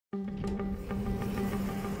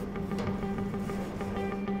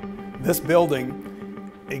This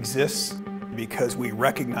building exists because we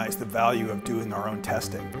recognize the value of doing our own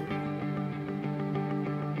testing.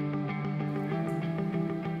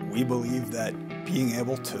 We believe that being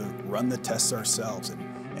able to run the tests ourselves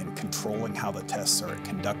and controlling how the tests are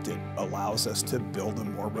conducted allows us to build a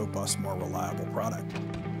more robust, more reliable product.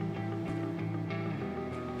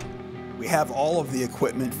 We have all of the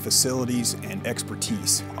equipment, facilities, and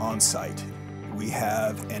expertise on site. We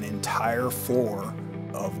have an entire floor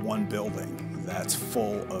of one building that's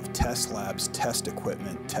full of test labs, test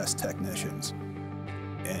equipment, test technicians.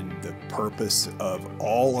 And the purpose of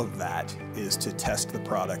all of that is to test the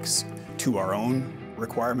products to our own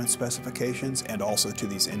requirement specifications and also to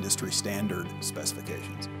these industry standard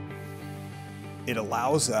specifications. It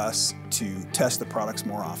allows us to test the products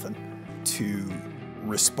more often, to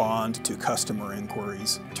respond to customer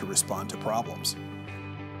inquiries, to respond to problems.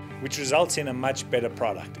 Which results in a much better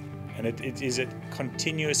product. And it is a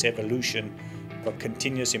continuous evolution, a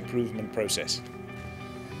continuous improvement process.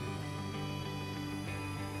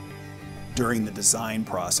 During the design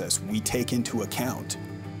process, we take into account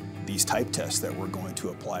these type tests that we're going to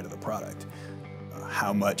apply to the product.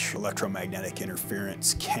 How much electromagnetic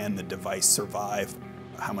interference can the device survive?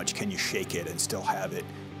 How much can you shake it and still have it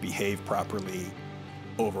behave properly?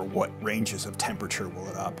 Over what ranges of temperature will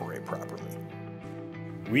it operate properly?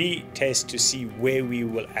 We test to see where we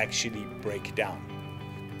will actually break down.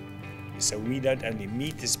 So we don't only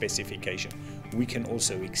meet the specification, we can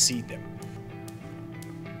also exceed them.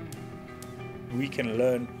 We can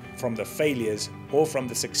learn from the failures or from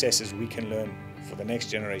the successes we can learn for the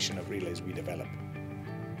next generation of relays we develop.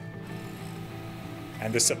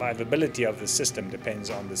 And the survivability of the system depends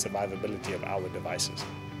on the survivability of our devices.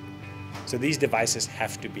 So these devices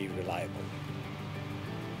have to be reliable.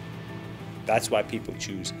 That's why people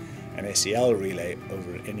choose an SEL relay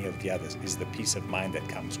over any of the others, is the peace of mind that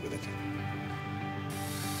comes with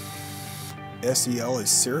it. SEL is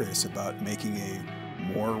serious about making a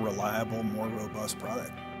more reliable, more robust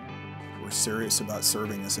product. We're serious about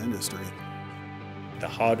serving this industry. The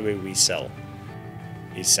hardware we sell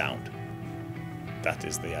is sound. That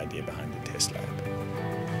is the idea behind the test lab.